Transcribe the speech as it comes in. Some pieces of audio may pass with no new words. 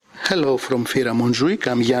Hello from Fira Montjuic.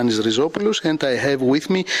 I'm Yannis Rizopoulos, and I have with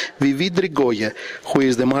me Vivi Drigoia, who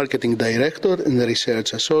is the Marketing Director and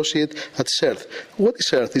Research Associate at CERT. What is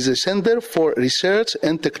CERT? It's a Center for Research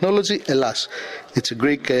and Technology Hellas. It's a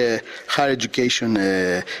Greek higher education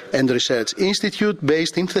and research institute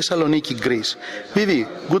based in Thessaloniki, Greece. Vivi,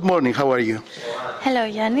 good morning. How are you? Hello,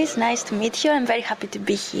 Yannis. Nice to meet you. I'm very happy to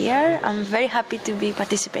be here. I'm very happy to be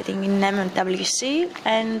participating in MWC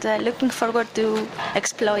and looking forward to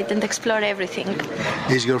exploit and explore everything.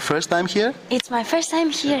 Is your first time here? It's my first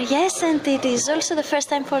time here, yes, and it is also the first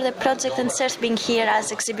time for the project and CERT being here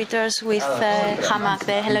as exhibitors with HAMAC,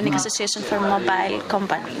 the Hellenic Association for Mobile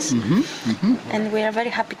Companies. And we are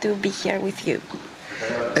very happy to be here with you.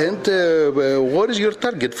 And what is your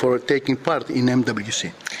target for taking part in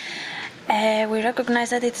MWC? We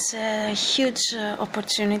recognize that it's a huge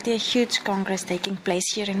opportunity, a huge congress taking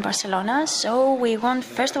place here in Barcelona. So we want,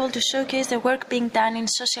 first of all, to showcase the work being done in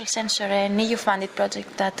Social Sensor, an EU-funded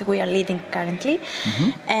project that we are leading currently.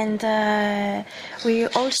 And we're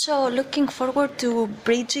also looking forward to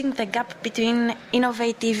bridging the gap between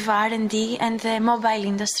innovative R&D and the mobile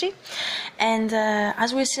industry. And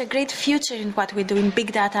as we see a great future in what we do in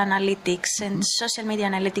big data analytics and social media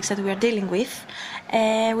analytics that we are dealing with,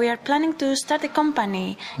 we are planning to start a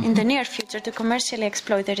company in the near future to commercially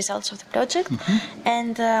exploit the results of the project.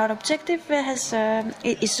 And our objective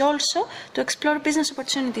is also to explore business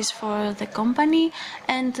opportunities for the company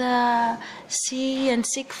and see and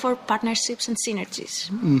seek for partnerships and synergies.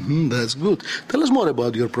 That's good. Tell us more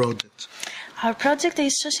about your project. Our project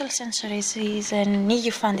is Social Sensor, is an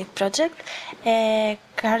EU-funded project,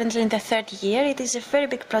 currently in the third year. It is a very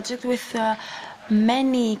big project with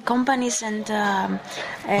many companies and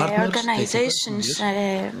organizations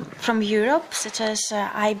from Europe, such as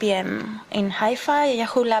IBM in Haifa,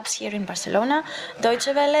 Yahoo Labs here in Barcelona,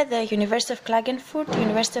 Deutsche Welle, the University of Klagenfurt, the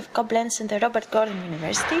University of Koblenz and the Robert Gordon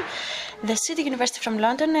University, the City University from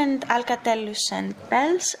London and Alcatel-Lucent and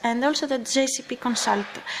Pels, and also the JCP Consult.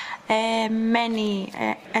 Many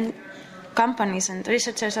and companies and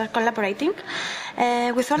researchers are collaborating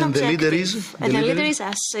with one objective. The leader is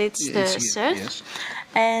us. It's the CERT. Yes.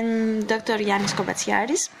 And Dr. Yannis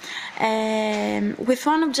Kovatsiaris, with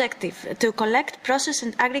one objective, to collect, process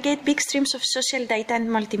and aggregate big streams of social data and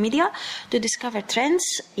multimedia to discover trends,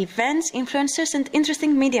 events, influencers and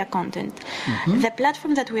interesting media content. The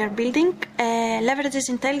platform that we are building leverages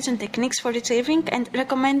intelligent techniques for retrieving and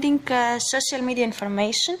recommending social media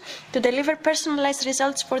information to deliver personalized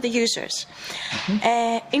results for the users.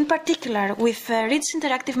 In particular, with rich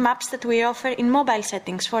interactive maps that we offer in mobile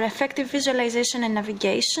settings for effective visualization and navigation,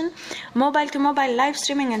 mobile-to-mobile live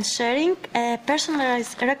streaming and sharing,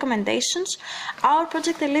 personalized recommendations, our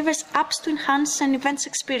project delivers apps to enhance an event's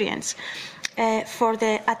experience for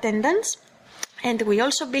the attendants. And we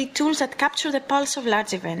also build tools that capture the pulse of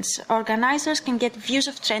large events. Organizers can get views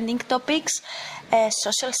of trending topics,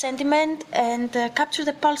 social sentiment, and capture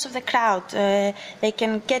the pulse of the crowd. They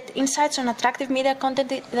can get insights on attractive media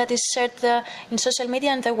content that is shared in social media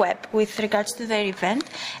and the web with regards to their event,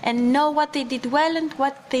 and know what they did well and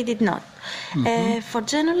what they did not. For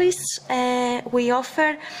journalists, we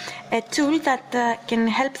offer a tool that can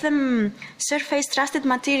help them surface trusted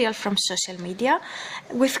material from social media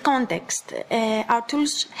with context. Our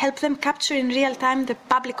tools help them capture in real time the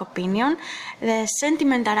public opinion, the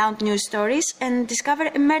sentiment around news stories, and discover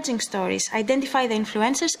emerging stories, identify the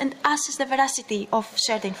influencers, and assess the veracity of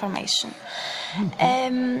shared information.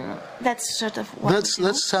 That's sort of what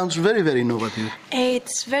that sounds very, very innovative.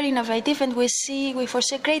 It's very innovative, and we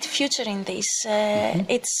foresee a great future in this.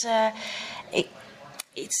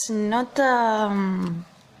 It's not.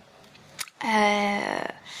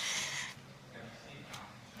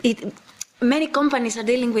 Many companies are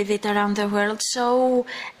dealing with it around the world, so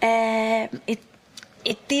it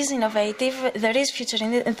is innovative. There is future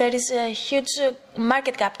in it, and there is a huge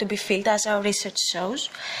market gap to be filled, as our research shows.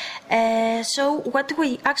 So what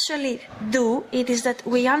we actually do is that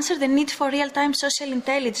we answer the need for real-time social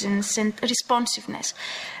intelligence and responsiveness,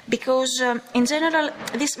 because in general,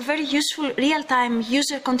 this very useful real-time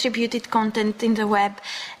user-contributed content in the web,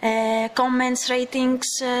 comments, ratings,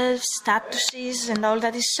 statuses, and all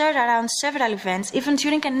that is shared around several events, even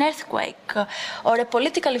during an earthquake or a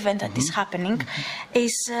political event that is happening,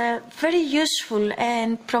 is very useful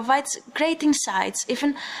and provides great insights.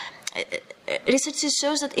 Even research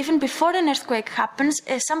shows that even before an earthquake happens,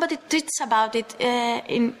 somebody tweets about it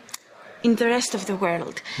in the rest of the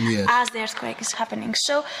world as the earthquake is happening.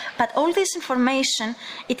 So, but all this information,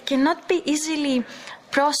 it cannot be easily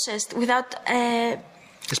processed without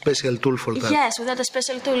a special tool for that. Yes, without a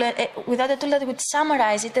special tool, without a tool that would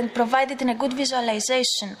summarize it and provide it in a good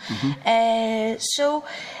visualization.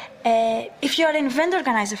 If you're an event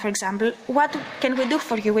organizer, for example, what can we do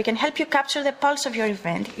for you? We can help you capture the pulse of your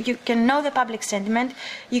event. You can know the public sentiment.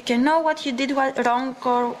 You can know what you did wrong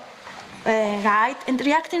or right and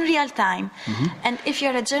react in real time. And if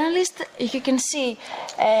you're a journalist, you can see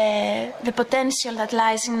the potential that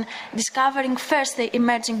lies in discovering first the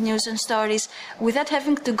emerging news and stories without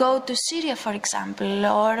having to go to Syria, for example,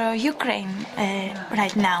 or Ukraine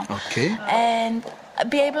right now. Okay. And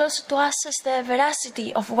be able also to assess the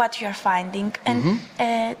veracity of what you're finding and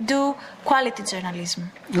do quality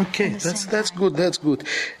journalism. Okay, that's good. That's good.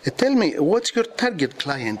 Tell me, what's your target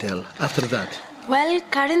clientele after that? Well,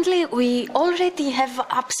 currently we already have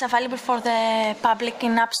apps available for the public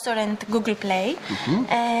in App Store and Google Play.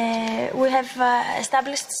 We have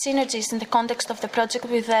established synergies in the context of the project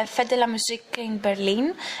with Fête de la Musique in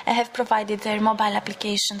Berlin. I have provided their mobile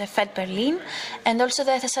application, the Fête Berlin, and also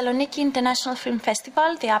the Thessaloniki International Film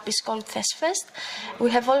Festival. The app is called ThesFest. We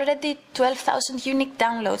have already 12,000 unique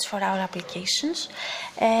downloads for our applications.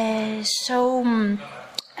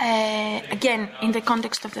 Again, in the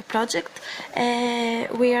context of the project,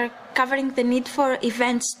 we are covering the need for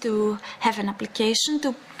events to have an application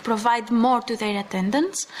to provide more to their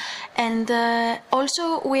attendance. And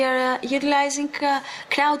also we are utilizing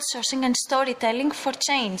crowdsourcing and storytelling for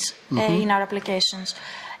change in our applications.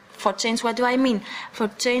 For change, what do I mean? For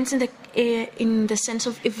change in the sense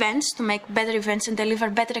of events, to make better events and deliver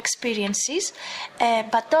better experiences.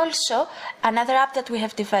 But also, another app that we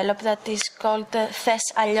have developed that is called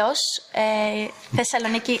Thes Allios,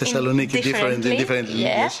 Thessaloniki differently.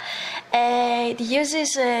 Yes. It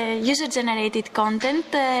uses user-generated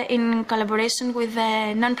content in collaboration with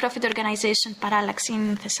the non-profit organization Parallaxi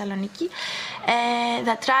in Thessaloniki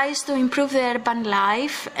that tries to improve the urban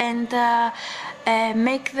life and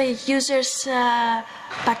make the users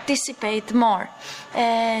participate more.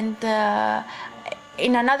 And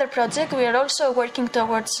in another project, we are also working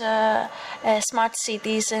towards smart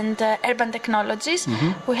cities and urban technologies.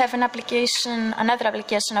 We have another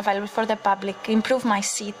application available for the public, Improve My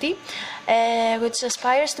City, which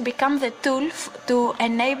aspires to become the tool to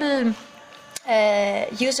enable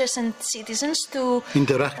users and citizens to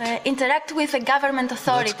interact with the government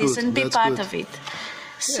authorities and be part of it.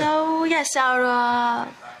 So yes, our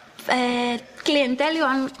clientele,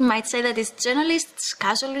 one might say that is journalists,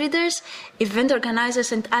 casual readers, event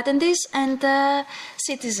organizers and attendees, and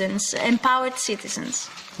citizens, empowered citizens.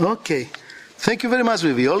 Okay. Thank you very much,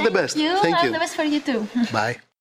 Vivi. All the best. Thank you. All the best for you too. Bye.